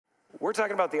We're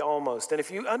talking about the almost. And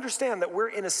if you understand that we're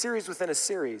in a series within a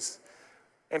series,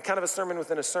 and kind of a sermon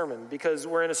within a sermon, because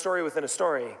we're in a story within a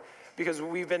story, because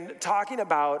we've been talking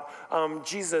about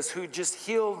Jesus who just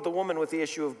healed the woman with the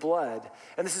issue of blood.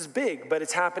 And this is big, but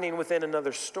it's happening within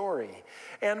another story.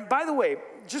 And by the way,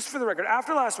 just for the record,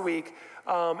 after last week,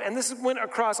 and this went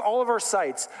across all of our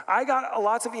sites, I got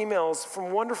lots of emails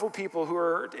from wonderful people who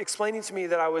are explaining to me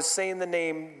that I was saying the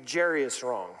name Jairus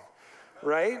wrong,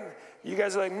 right? You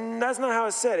guys are like, that's not how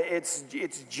it's said.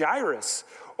 It's Jairus.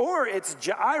 Or it's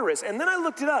Jairus. And then I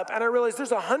looked it up and I realized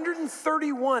there's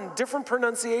 131 different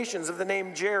pronunciations of the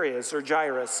name Jairus or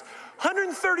Jairus.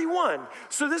 131.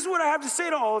 So this is what I have to say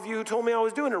to all of you who told me I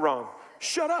was doing it wrong.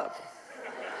 Shut up.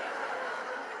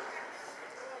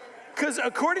 Because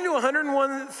according to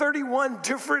 131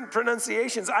 different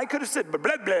pronunciations, I could have said blah,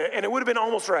 blah, blah, and it would have been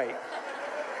almost right.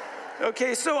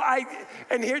 Okay,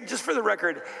 and here, just for the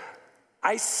record,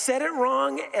 I said it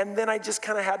wrong, and then I just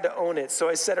kind of had to own it. So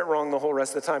I said it wrong the whole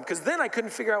rest of the time, because then I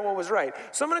couldn't figure out what was right.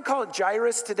 So I'm going to call it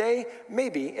Jairus today,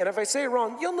 maybe. And if I say it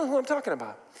wrong, you'll know who I'm talking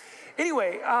about.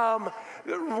 Anyway,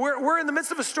 we're in the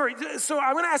midst of a story. So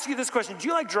I'm going to ask you this question. Do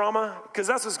you like drama? Because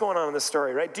that's what's going on in this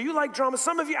story, right? Do you like drama?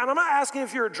 Some of you, and I'm not asking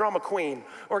if you're a drama queen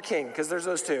or king, because there's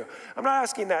those two. I'm not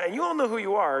asking that. And you all know who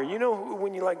you are. You know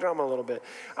when you like drama a little bit.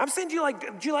 I'm saying, do you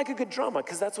like a good drama?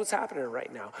 Because that's what's happening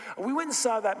right now. We went and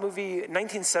saw that movie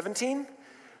 1917.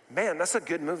 Man, that's a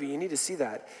good movie. You need to see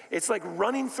that. It's like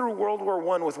running through World War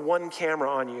I with one camera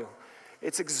on you.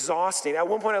 It's exhausting. At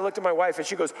one point I looked at my wife and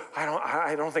she goes,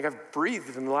 I don't think I've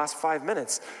breathed in the last 5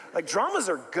 minutes. Like, dramas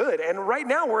are good. And right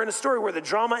now we're in a story where the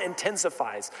drama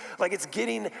intensifies. Like, it's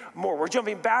getting more. We're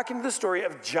jumping back into the story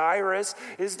of Jairus,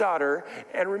 his daughter.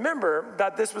 And remember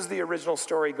that this was the original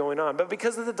story going on. But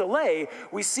because of the delay,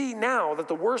 we see now that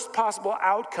the worst possible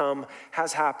outcome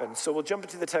has happened. So we'll jump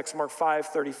into the text, Mark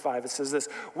 5:35. It says this: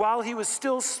 while he was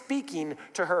still speaking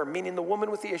to her, meaning the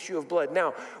woman with the issue of blood.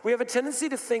 Now, we have a tendency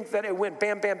to think that it went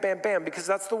bam, bam, bam, bam, because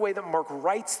that's the way that Mark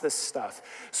writes this stuff.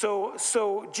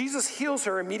 So Jesus heals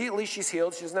her. Immediately she's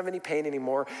healed. She doesn't have any pain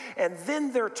anymore. And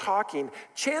then they're talking.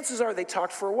 Chances are they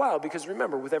talked for a while, because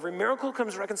remember, with every miracle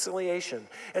comes reconciliation.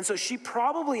 And so she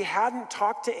probably hadn't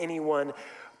talked to anyone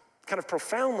kind of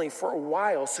profoundly for a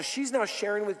while. So she's now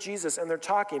sharing with Jesus and they're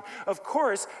talking. Of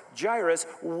course, Jairus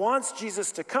wants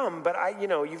Jesus to come, but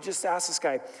you've just asked this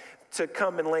guy to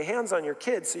come and lay hands on your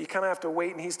kids, so you kind of have to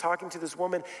wait, and he's talking to this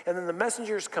woman, and then the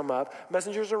messengers come up.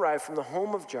 Messengers arrive from the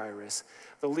home of Jairus,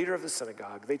 the leader of the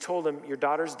synagogue. They told him, your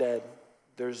daughter's dead.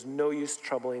 There's no use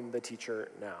troubling the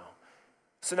teacher now.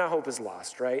 So now hope is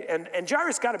lost, right? And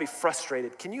Jairus got to be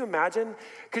frustrated. Can you imagine?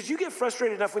 Because you get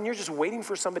frustrated enough when you're just waiting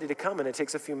for somebody to come and it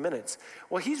takes a few minutes.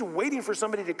 Well, he's waiting for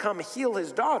somebody to come heal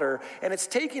his daughter, and it's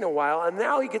taking a while, and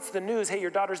now he gets the news, hey,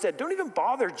 your daughter's dead. Don't even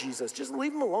bother Jesus. Just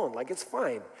leave him alone. Like, it's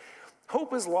fine.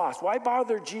 Hope is lost. Why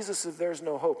bother Jesus if there's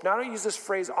no hope? Now, I don't use this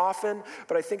phrase often,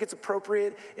 but I think it's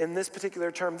appropriate in this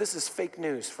particular term. This is fake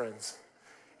news, friends.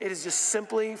 It is just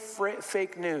simply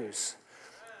fake news.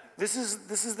 This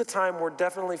is the time where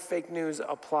definitely fake news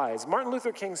applies. Martin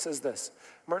Luther King Jr.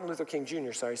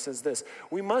 says this: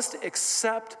 we must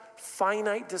accept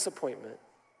finite disappointment,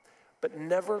 but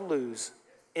never lose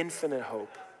infinite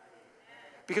hope.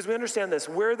 Because we understand this: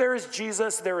 where there is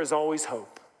Jesus, there is always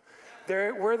hope.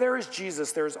 Where there is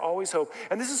Jesus, there is always hope.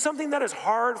 And this is something that is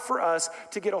hard for us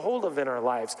to get a hold of in our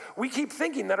lives. We keep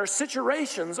thinking that our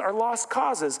situations are lost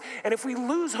causes. And if we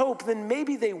lose hope, then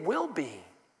maybe they will be.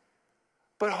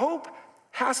 But hope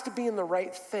has to be in the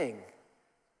right thing.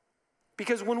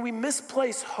 Because when we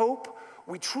misplace hope,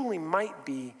 we truly might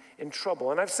be in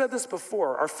trouble. And I've said this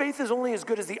before, our faith is only as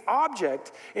good as the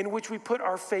object in which we put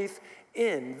our faith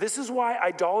in. This is why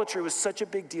idolatry was such a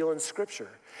big deal in Scripture.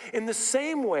 In the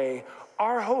same way,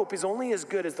 our hope is only as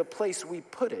good as the place we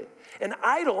put it. An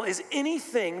idol is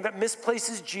anything that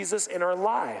misplaces Jesus in our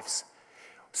lives.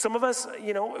 Some of us,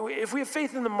 if we have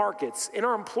faith in the markets, in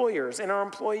our employers, in our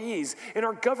employees, in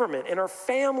our government, in our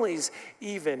families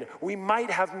even, we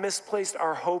might have misplaced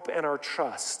our hope and our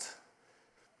trust.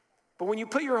 But when you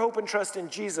put your hope and trust in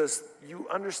Jesus, you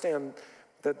understand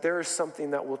that there is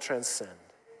something that will transcend.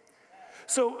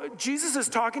 So Jesus is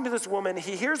talking to this woman.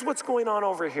 He hears what's going on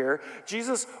over here.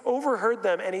 Jesus overheard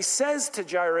them, and he says to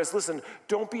Jairus, listen,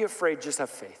 don't be afraid, just have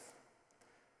faith.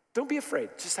 Don't be afraid,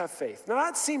 just have faith. Now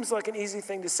that seems like an easy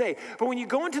thing to say, but when you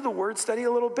go into the word study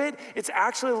a little bit, it's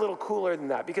actually a little cooler than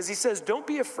that, because he says, don't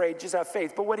be afraid, just have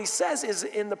faith. But what he says is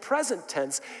in the present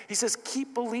tense, he says,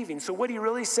 keep believing. So what he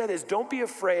really said is, don't be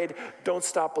afraid, don't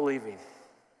stop believing.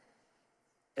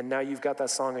 And now you've got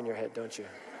that song in your head, don't you?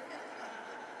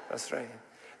 That's right.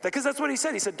 Because that's what he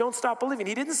said. He said, don't stop believing.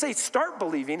 He didn't say start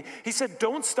believing. He said,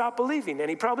 don't stop believing. And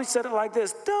he probably said it like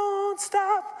this: don't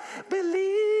stop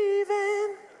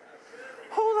believing.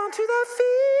 Hold on to that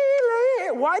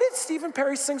feeling. Why did Stephen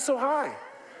Perry sing so high?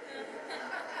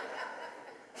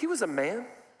 He was a man.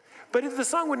 But if the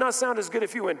song would not sound as good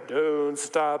if you went, don't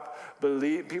stop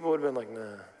believing. People would have been like,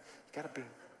 nah, gotta be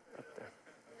up there.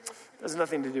 It has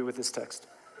nothing to do with this text.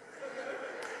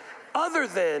 Other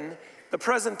than the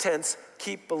present tense,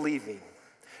 keep believing.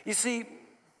 You see,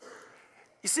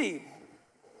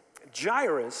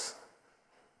 Jairus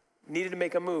needed to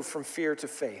make a move from fear to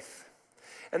faith.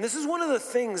 And this is one of the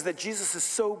things that Jesus is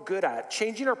so good at,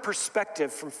 changing our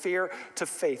perspective from fear to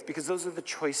faith, because those are the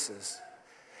choices.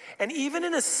 And even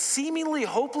in a seemingly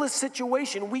hopeless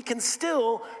situation, we can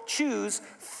still choose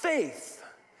faith.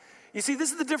 You see,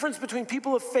 this is the difference between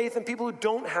people of faith and people who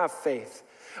don't have faith.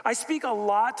 I speak a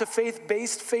lot to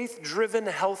faith-based, faith-driven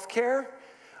healthcare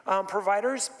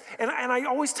providers, and I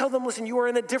always tell them, listen, you are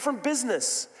in a different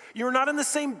business. You're not in the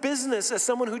same business as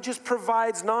someone who just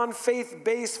provides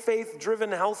non-faith-based,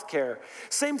 faith-driven healthcare.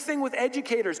 Same thing with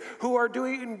educators who are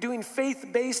doing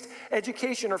faith-based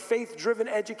education or faith-driven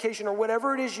education or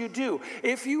whatever it is you do.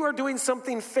 If you are doing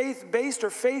something faith-based or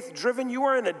faith-driven, you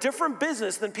are in a different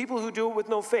business than people who do it with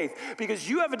no faith, because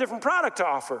you have a different product to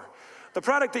offer. The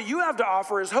product that you have to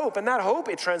offer is hope, and that hope,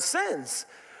 it transcends.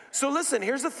 So listen,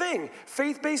 here's the thing.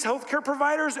 Faith-based healthcare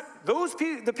providers,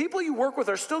 the people you work with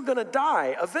are still gonna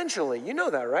die eventually. You know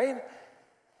that, right?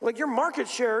 Like your market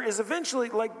share is eventually,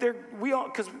 like we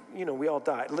all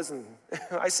die. Listen,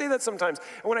 I say that sometimes.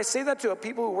 And when I say that to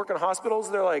people who work in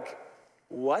hospitals, they're like,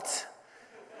 what?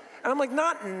 And I'm like,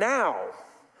 not now.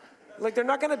 Like, they're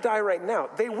not gonna die right now.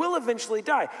 They will eventually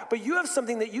die. But you have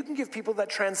something that you can give people that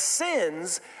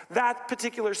transcends that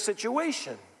particular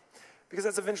situation. Because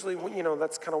that's eventually,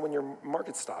 that's kind of when your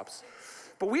market stops.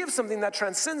 But we have something that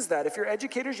transcends that. If you're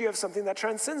educators, you have something that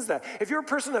transcends that. If you're a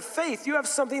person of faith, you have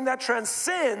something that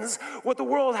transcends what the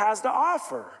world has to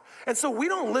offer. And so we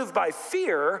don't live by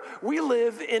fear, we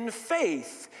live in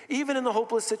faith, even in the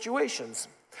hopeless situations.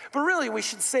 But really, we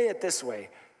should say it this way.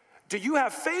 Do you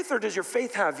have faith, or does your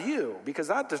faith have you? Because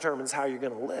that determines how you're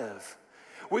going to live.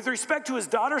 With respect to his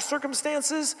daughter's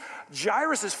circumstances,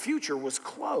 Jairus' future was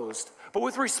closed. But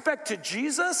with respect to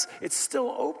Jesus, it's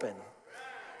still open.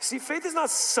 See, faith is not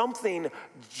something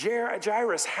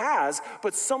Jairus has,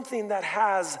 but something that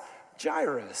has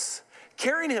Jairus,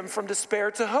 carrying him from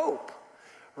despair to hope,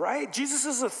 right?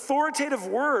 Jesus' authoritative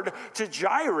word to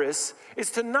Jairus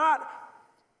is to not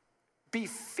be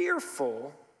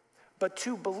fearful, but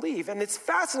to believe. And it's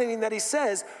fascinating that he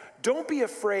says, don't be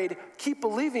afraid, keep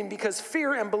believing, because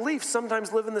fear and belief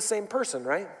sometimes live in the same person,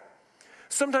 right?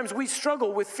 Sometimes we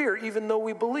struggle with fear even though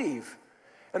we believe.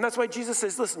 And that's why Jesus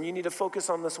says, listen, you need to focus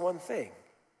on this one thing.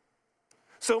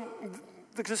 So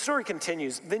the story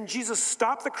continues. Then Jesus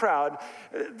stopped the crowd.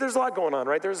 There's a lot going on,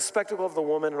 right? There's a spectacle of the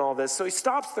woman and all this. So he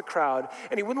stops the crowd,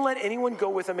 and he wouldn't let anyone go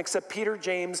with him except Peter,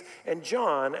 James, and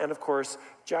John, and of course,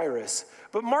 Jairus.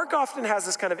 But Mark often has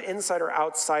this kind of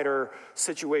insider-outsider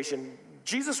situation.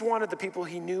 Jesus wanted the people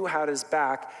he knew had his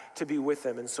back to be with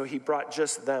him, and so he brought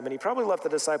just them. And he probably left the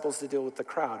disciples to deal with the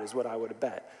crowd, is what I would have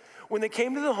bet. When they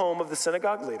came to the home of the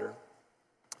synagogue leader,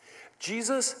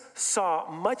 Jesus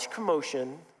saw much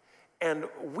commotion and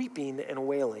weeping and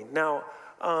wailing. Now,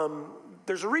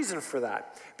 there's a reason for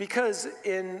that. Because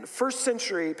in first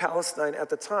century Palestine at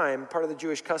the time, part of the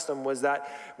Jewish custom was that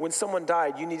when someone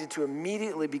died, you needed to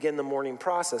immediately begin the mourning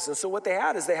process. And so what they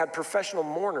had is they had professional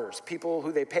mourners, people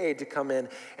who they paid to come in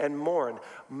and mourn.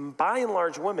 By and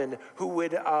large, women who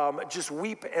would just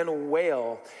weep and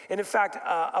wail. And in fact,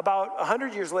 about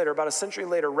 100 years later, about a century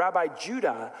later, Rabbi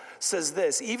Judah says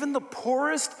this: even the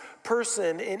poorest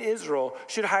person in Israel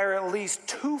should hire at least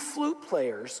 2 flute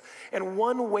players and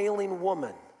 1 wailing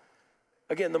woman.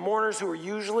 Again, the mourners, who were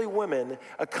usually women,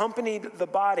 accompanied the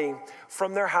body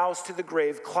from their house to the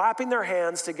grave, clapping their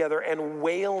hands together and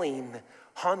wailing,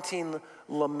 haunting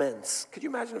laments. Could you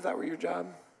imagine if that were your job?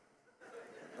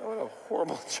 Oh, what a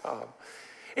horrible job.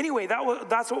 Anyway,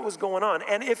 that's what was going on.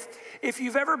 And if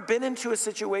you've ever been into a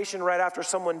situation right after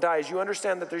someone dies, you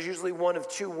understand that there's usually one of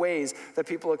 2 ways that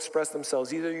people express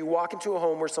themselves. Either you walk into a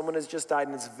home where someone has just died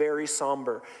and it's very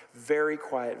somber, very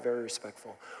quiet, very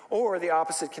respectful. Or the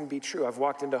opposite can be true. I've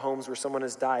walked into homes where someone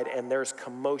has died and there's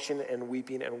commotion and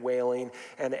weeping and wailing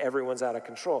and everyone's out of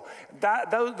control.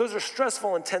 Those are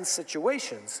stressful, intense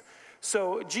situations.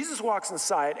 So Jesus walks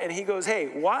inside and he goes, hey,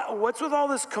 what's with all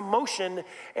this commotion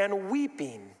and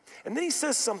weeping? And then he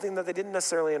says something that they didn't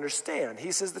necessarily understand.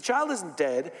 He says, the child isn't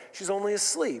dead, she's only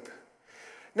asleep.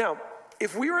 Now,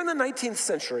 if we were in the 19th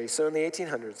century, so in the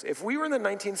 1800s, if we were in the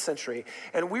 19th century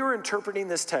and we were interpreting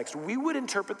this text, we would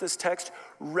interpret this text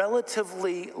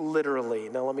relatively literally.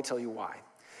 Now, let me tell you why.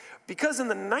 Because in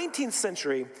the 19th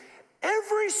century,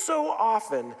 every so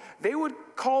often, they would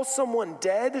call someone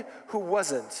dead who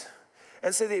wasn't.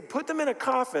 And so they'd put them in a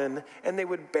coffin and they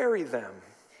would bury them.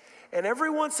 And every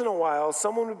once in a while,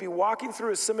 someone would be walking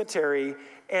through a cemetery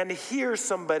and hear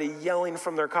somebody yelling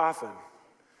from their coffin.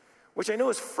 Which I know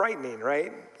is frightening,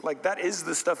 right? Like that is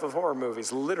the stuff of horror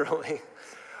movies, literally.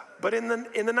 But in the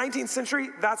 19th century,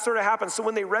 that sort of happened. So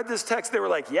when they read this text, they were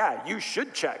like, yeah, you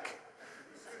should check.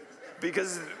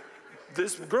 Because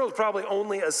this girl's probably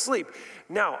only asleep.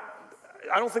 Now,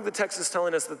 I don't think the text is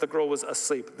telling us that the girl was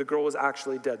asleep. The girl was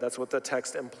actually dead. That's what the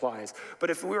text implies.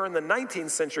 But if we were in the 19th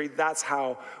century, that's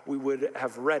how we would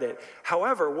have read it.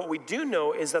 However, what we do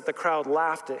know is that the crowd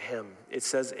laughed at him. It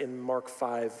says in Mark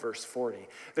 5, verse 40.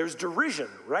 There's derision,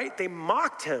 right? They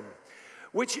mocked him,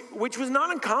 which was not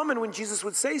uncommon when Jesus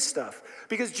would say stuff.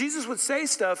 Because Jesus would say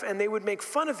stuff and they would make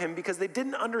fun of him because they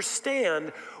didn't understand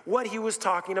what he was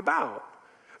talking about.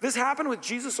 This happened with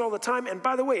Jesus all the time, and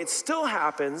by the way, it still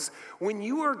happens when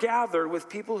you are gathered with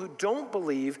people who don't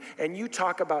believe and you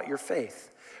talk about your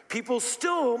faith. People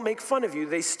still make fun of you.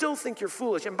 They still think you're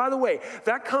foolish. And by the way,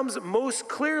 that comes most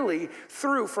clearly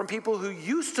through from people who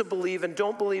used to believe and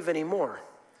don't believe anymore.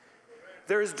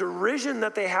 There is derision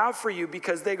that they have for you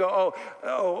because they go,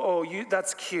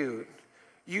 that's cute.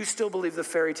 You still believe the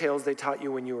fairy tales they taught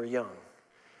you when you were young.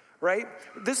 Right?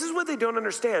 This is what they don't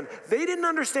understand. They didn't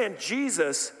understand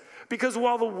Jesus because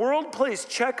while the world plays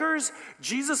checkers,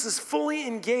 Jesus is fully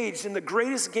engaged in the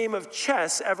greatest game of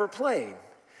chess ever played.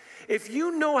 If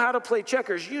you know how to play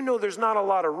checkers, you know there's not a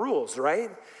lot of rules, right?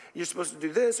 You're supposed to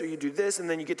do this or you do this, and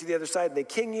then you get to the other side and they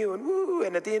king you, and woo,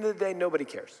 and at the end of the day, nobody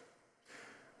cares,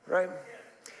 right?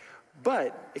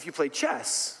 But if you play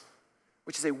chess,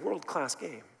 which is a world-class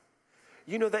game,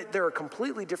 you know that there are a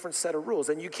completely different set of rules,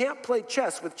 and you can't play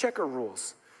chess with checker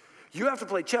rules. You have to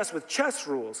play chess with chess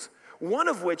rules, one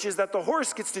of which is that the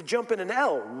horse gets to jump in an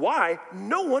L. Why?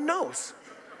 No one knows.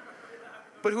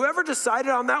 But whoever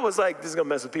decided on that was like, this is gonna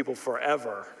mess with people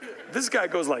forever. This guy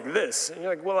goes like this. And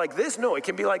you're like, well, like this? No, it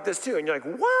can be like this too. And you're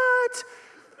like, what?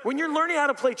 When you're learning how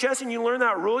to play chess and you learn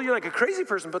that rule, you're like, a crazy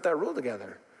person put that rule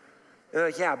together. And they're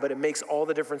like, yeah, but it makes all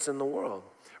the difference in the world.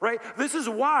 Right? This is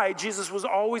why Jesus was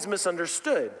always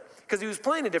misunderstood, because he was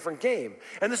playing a different game.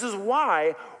 And this is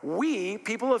why we,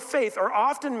 people of faith, are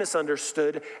often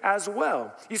misunderstood as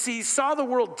well. You see, he saw the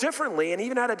world differently and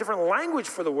even had a different language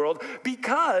for the world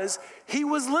because he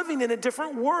was living in a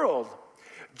different world.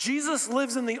 Jesus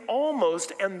lives in the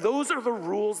almost, and those are the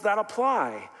rules that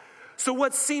apply. So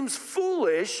what seems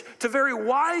foolish to very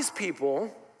wise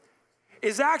people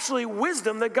is actually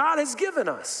wisdom that God has given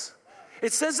us.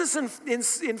 It says this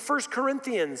in 1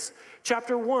 Corinthians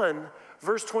chapter 1,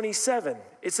 verse 27.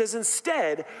 It says,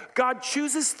 instead, God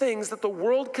chooses things that the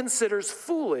world considers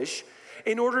foolish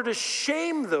in order to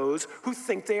shame those who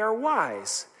think they are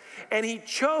wise. And he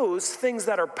chose things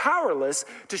that are powerless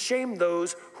to shame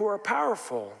those who are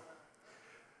powerful.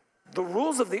 The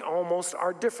rules of the almost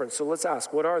are different. So let's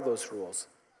ask, what are those rules?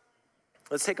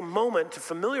 Let's take a moment to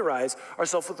familiarize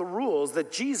ourselves with the rules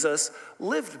that Jesus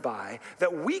lived by,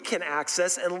 that we can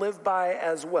access and live by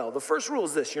as well. The first rule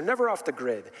is this: you're never off the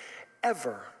grid,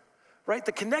 ever. Right?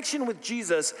 The connection with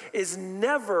Jesus is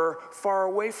never far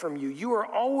away from you. You are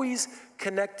always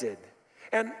connected.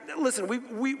 And listen,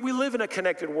 we live in a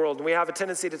connected world, and we have a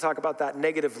tendency to talk about that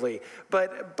negatively.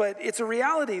 But it's a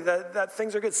reality that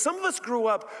things are good. Some of us grew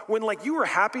up when, like, you were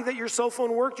happy that your cell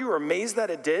phone worked. You were amazed that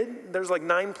it did. There's like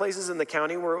 9 places in the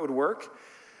county where it would work.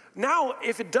 Now,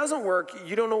 if it doesn't work,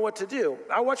 you don't know what to do.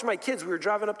 I watch my kids. We were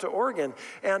driving up to Oregon,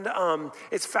 and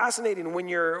it's fascinating when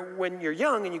you're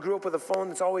young and you grew up with a phone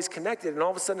that's always connected, and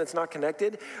all of a sudden it's not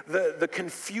connected. The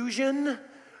confusion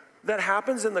that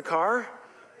happens in the car.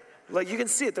 Like, you can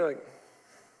see it, they're like,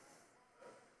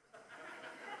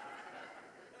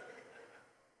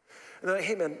 and they're like,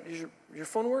 hey man, does your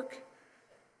phone work?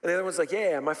 And the other one's like,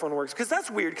 yeah, my phone works. Because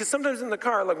that's weird, because sometimes in the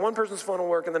car, like, one person's phone will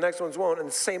work and the next one's won't, and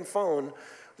the same phone,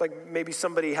 like, maybe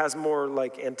somebody has more,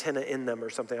 like, antenna in them or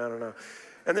something, I don't know.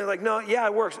 And they're like, no, yeah,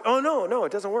 it works. Oh, no,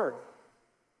 it doesn't work.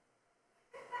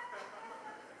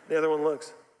 The other one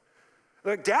looks.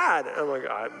 They're like, Dad. And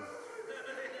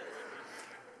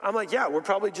I'm like, yeah, we're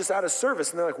probably just out of service.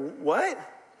 And they're like, what?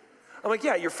 I'm like,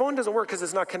 yeah, your phone doesn't work because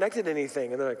it's not connected to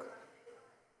anything. And they're like,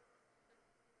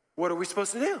 what are we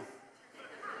supposed to do?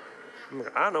 I'm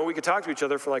like, I don't know, we could talk to each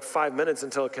other for like 5 minutes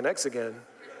until it connects again.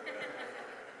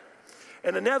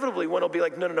 And inevitably, one will be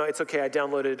like, no, it's okay. I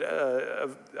downloaded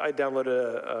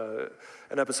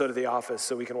an episode of The Office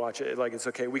so we can watch it. Like, it's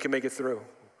okay. We can make it through.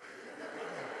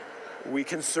 We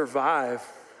can survive.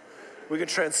 We can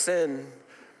transcend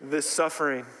this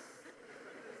suffering.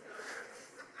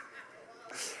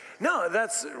 No,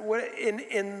 that's what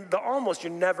in the almost,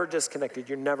 you're never disconnected.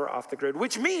 You're never off the grid,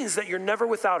 which means that you're never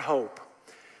without hope.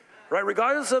 Right?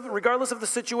 Regardless of the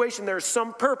situation, there's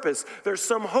some purpose, there's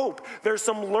some hope, there's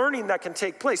some learning that can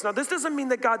take place. Now, this doesn't mean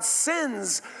that God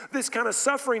sends this kind of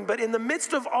suffering, but in the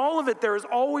midst of all of it, there is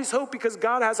always hope because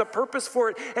God has a purpose for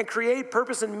it and create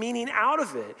purpose and meaning out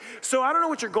of it. So I don't know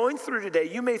what you're going through today.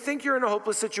 You may think you're in a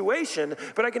hopeless situation,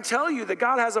 but I can tell you that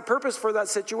God has a purpose for that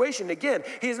situation. Again,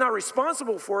 He is not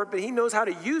responsible for it, but He knows how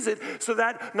to use it so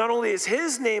that not only is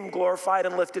His name glorified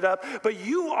and lifted up, but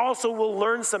you also will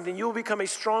learn something. You will become a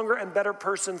stronger and better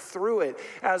person through it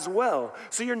as well.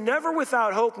 So you're never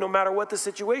without hope no matter what the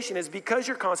situation is because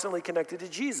you're constantly connected to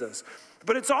Jesus.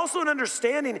 But it's also an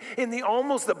understanding in the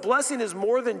almost that blessing is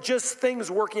more than just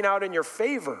things working out in your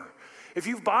favor. If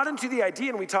you've bought into the idea,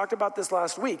 and we talked about this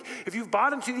last week, if you've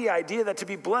bought into the idea that to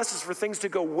be blessed is for things to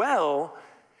go well,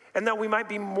 and that we might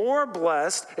be more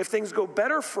blessed if things go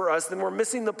better for us, then we're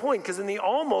missing the point. Because in the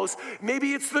almost,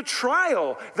 maybe it's the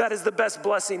trial that is the best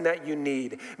blessing that you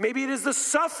need. Maybe it is the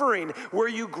suffering where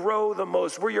you grow the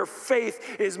most, where your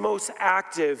faith is most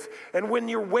active. And when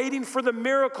you're waiting for the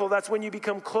miracle, that's when you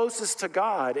become closest to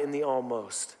God in the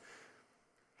almost.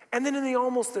 And then in the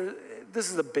almost,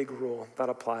 this is a big rule that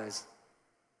applies.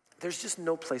 There's just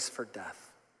no place for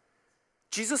death.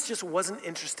 Jesus just wasn't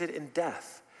interested in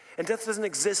death. And death doesn't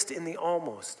exist in the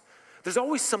almost. There's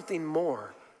always something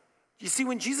more. You see,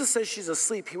 when Jesus says she's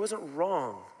asleep, He wasn't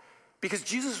wrong because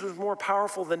Jesus was more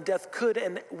powerful than death could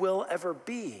and will ever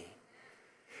be.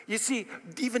 You see,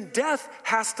 even death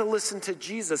has to listen to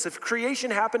Jesus. If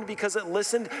creation happened because it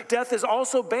listened, death is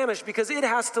also banished because it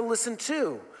has to listen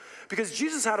too. Because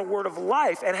Jesus had a word of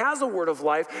life and has a word of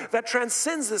life that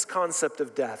transcends this concept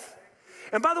of death.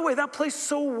 And by the way, that plays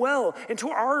so well into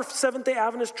our Seventh-day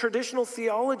Adventist traditional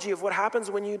theology of what happens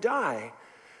when you die.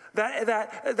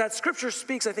 That scripture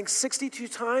speaks, I think, 62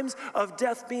 times of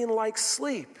death being like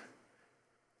sleep.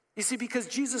 You see, because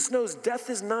Jesus knows death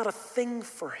is not a thing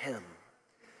for Him.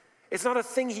 It's not a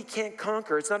thing He can't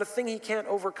conquer. It's not a thing He can't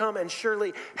overcome and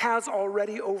surely has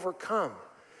already overcome.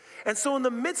 And so in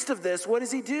the midst of this, what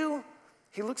does He do?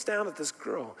 He looks down at this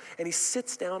girl and He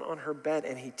sits down on her bed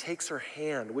and He takes her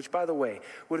hand, which by the way,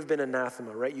 would have been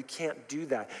anathema, right? You can't do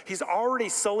that. He's already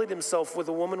sullied himself with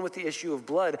a woman with the issue of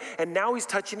blood and now he's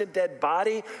touching a dead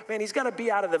body. Man, he's got to be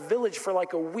out of the village for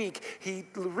like a week. He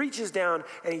reaches down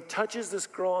and he touches this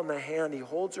girl on the hand. He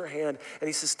holds her hand and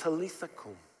he says, Talitha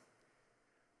cum,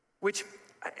 which,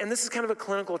 and this is kind of a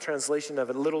clinical translation of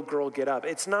it, little girl get up.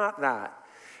 It's not that.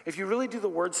 If you really do the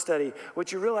word study,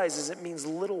 what you realize is it means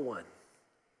little one,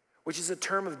 which is a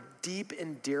term of deep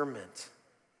endearment.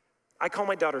 I call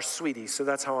my daughter Sweetie, so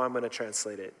that's how I'm going to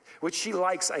translate it, which she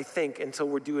likes, I think, until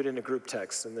we do it in a group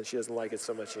text, and then she doesn't like it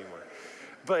so much anymore.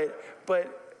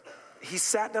 But he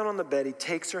sat down on the bed, he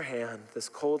takes her hand, this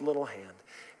cold little hand,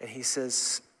 and he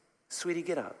says, Sweetie,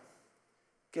 get up,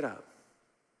 get up.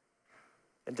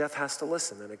 And death has to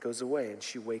listen, and it goes away, and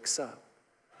she wakes up.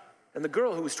 And the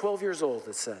girl, who was 12 years old,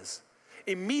 it says,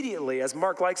 immediately, as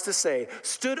Mark likes to say,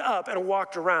 stood up and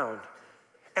walked around.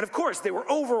 And of course, they were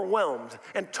overwhelmed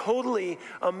and totally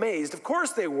amazed. Of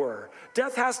course they were.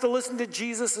 Death has to listen to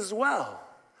Jesus as well.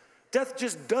 Death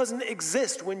just doesn't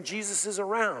exist when Jesus is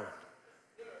around.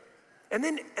 And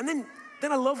then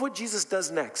I love what Jesus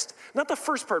does next. Not the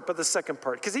first part, but the second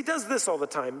part, because He does this all the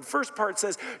time. The first part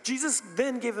says, Jesus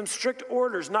then gave them strict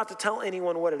orders not to tell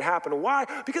anyone what had happened. Why?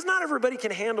 Because not everybody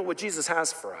can handle what Jesus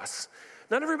has for us.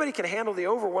 Not everybody can handle the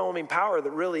overwhelming power that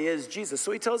really is Jesus.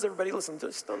 So He tells everybody, listen,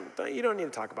 you don't need to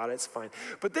talk about it, it's fine.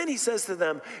 But then He says to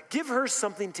them, give her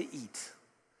something to eat.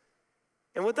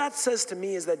 And what that says to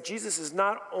me is that Jesus is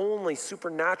not only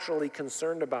supernaturally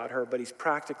concerned about her, but He's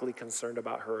practically concerned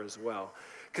about her as well.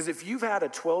 Because if you've had a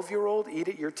 12-year-old eat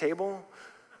at your table,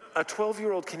 a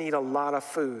 12-year-old can eat a lot of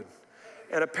food.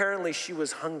 And apparently she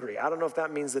was hungry. I don't know if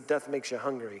that means that death makes you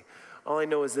hungry. All I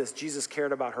know is this, Jesus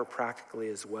cared about her practically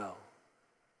as well.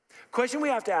 Question we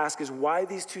have to ask is why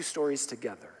these two stories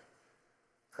together,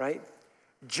 right?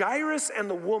 Jairus and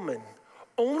the woman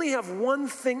only have one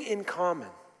thing in common.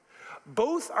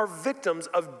 Both are victims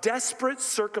of desperate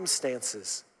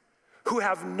circumstances who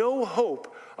have no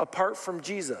hope apart from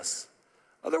Jesus.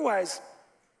 Otherwise,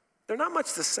 they're not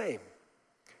much the same.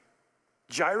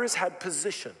 Jairus had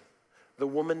position. The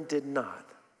woman did not.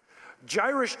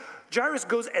 Jairus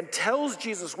goes and tells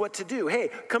Jesus what to do. Hey,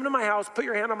 come to my house, put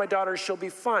your hand on my daughter, she'll be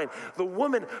fine. The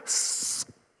woman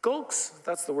skulks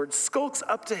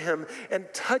up to him and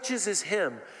touches his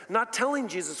hem, not telling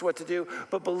Jesus what to do,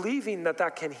 but believing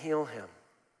that can heal him.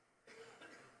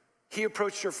 He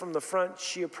approached her from the front,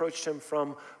 she approached him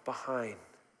from behind.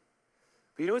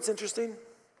 But you know what's interesting?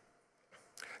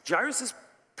 Jairus'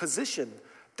 position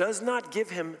does not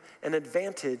give him an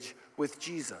advantage with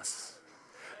Jesus.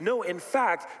 No, in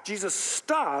fact, Jesus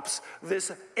stops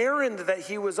this errand that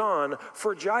he was on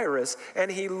for Jairus, and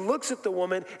he looks at the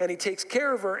woman, and he takes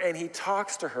care of her, and he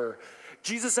talks to her.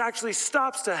 Jesus actually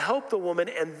stops to help the woman,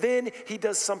 and then he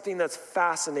does something that's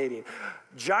fascinating.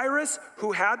 Jairus,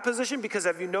 who had position, because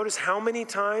have you noticed how many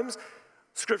times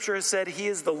Scripture has said he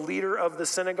is the leader of the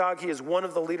synagogue. He is one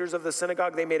of the leaders of the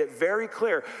synagogue. They made it very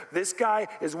clear. This guy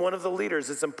is one of the leaders.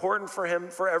 It's important for him,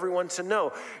 for everyone to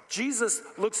know. Jesus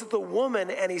looks at the woman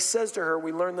and he says to her,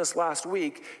 we learned this last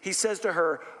week, he says to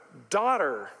her,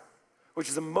 daughter, which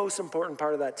is the most important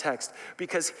part of that text,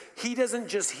 because he doesn't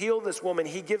just heal this woman,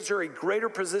 he gives her a greater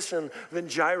position than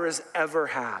Jairus ever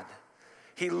had.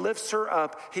 He lifts her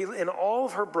up. In all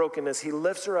of her brokenness, he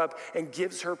lifts her up and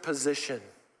gives her position.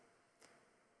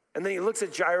 And then he looks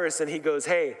at Jairus and he goes,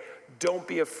 hey, don't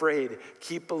be afraid.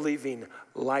 Keep believing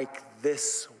like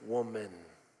this woman.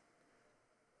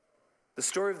 The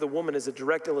story of the woman is a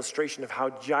direct illustration of how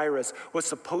Jairus was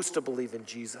supposed to believe in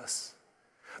Jesus.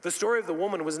 The story of the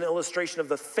woman was an illustration of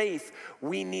the faith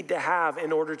we need to have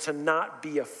in order to not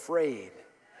be afraid.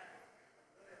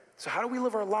 So how do we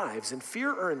live our lives, in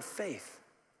fear or in faith?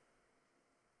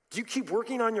 Do you keep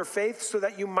working on your faith so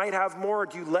that you might have more, or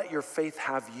do you let your faith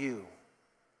have you?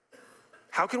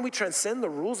 How can we transcend the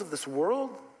rules of this world?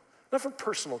 Not for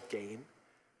personal gain,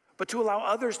 but to allow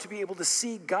others to be able to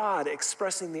see God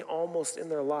expressing the almost in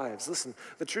their lives. Listen,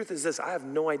 the truth is this, I have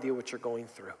no idea what you're going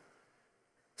through.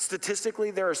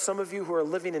 Statistically, there are some of you who are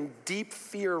living in deep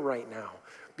fear right now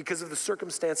because of the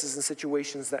circumstances and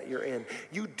situations that you're in.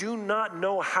 You do not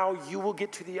know how you will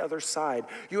get to the other side.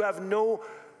 You have no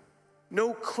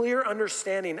clear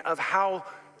understanding of how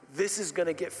this is going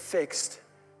to get fixed.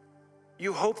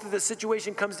 You hope that the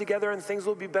situation comes together and things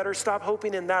will be better. Stop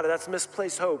hoping in that. That's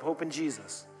misplaced hope. Hope in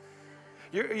Jesus.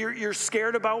 You're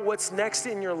scared about what's next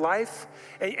in your life,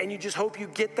 and you just hope you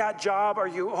get that job, or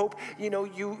you hope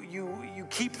you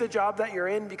keep the job that you're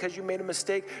in because you made a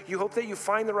mistake. You hope that you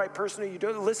find the right person, or you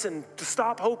don't. Listen,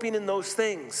 stop hoping in those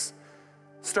things.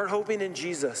 Start hoping in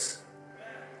Jesus.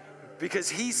 Because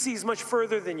he sees much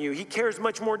further than you. He cares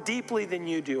much more deeply than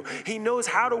you do. He knows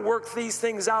how to work these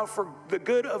things out for the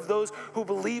good of those who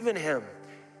believe in him.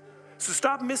 So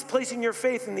stop misplacing your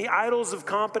faith in the idols of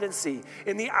competency,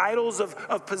 in the idols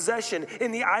of possession,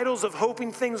 in the idols of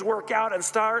hoping things work out, and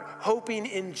start hoping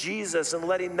in Jesus and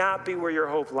letting that be where your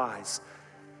hope lies.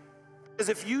 Because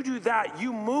if you do that,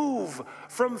 you move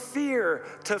from fear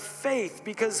to faith,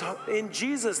 because in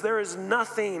Jesus there is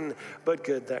nothing but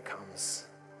good that comes.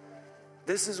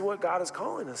 This is what God is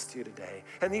calling us to today.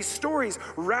 And these stories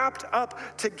wrapped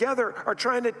up together are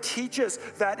trying to teach us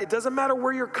that it doesn't matter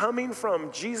where you're coming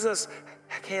from, Jesus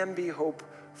can be hope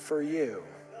for you.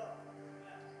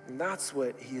 And that's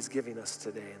what he is giving us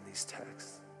today in these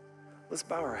texts. Let's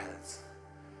bow our heads.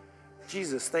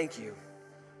 Jesus, thank you.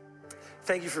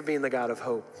 Thank you for being the God of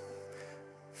hope.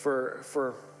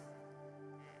 For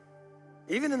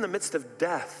even in the midst of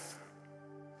death,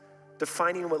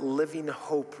 defining what living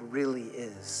hope really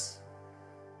is.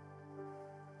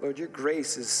 Lord, your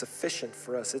grace is sufficient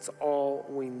for us. It's all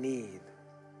we need.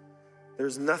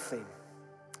 There's nothing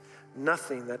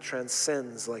that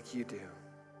transcends like you do.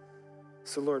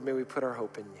 So Lord, may we put our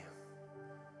hope in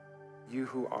you. You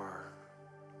who are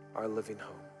our living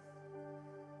hope.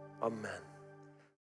 Amen.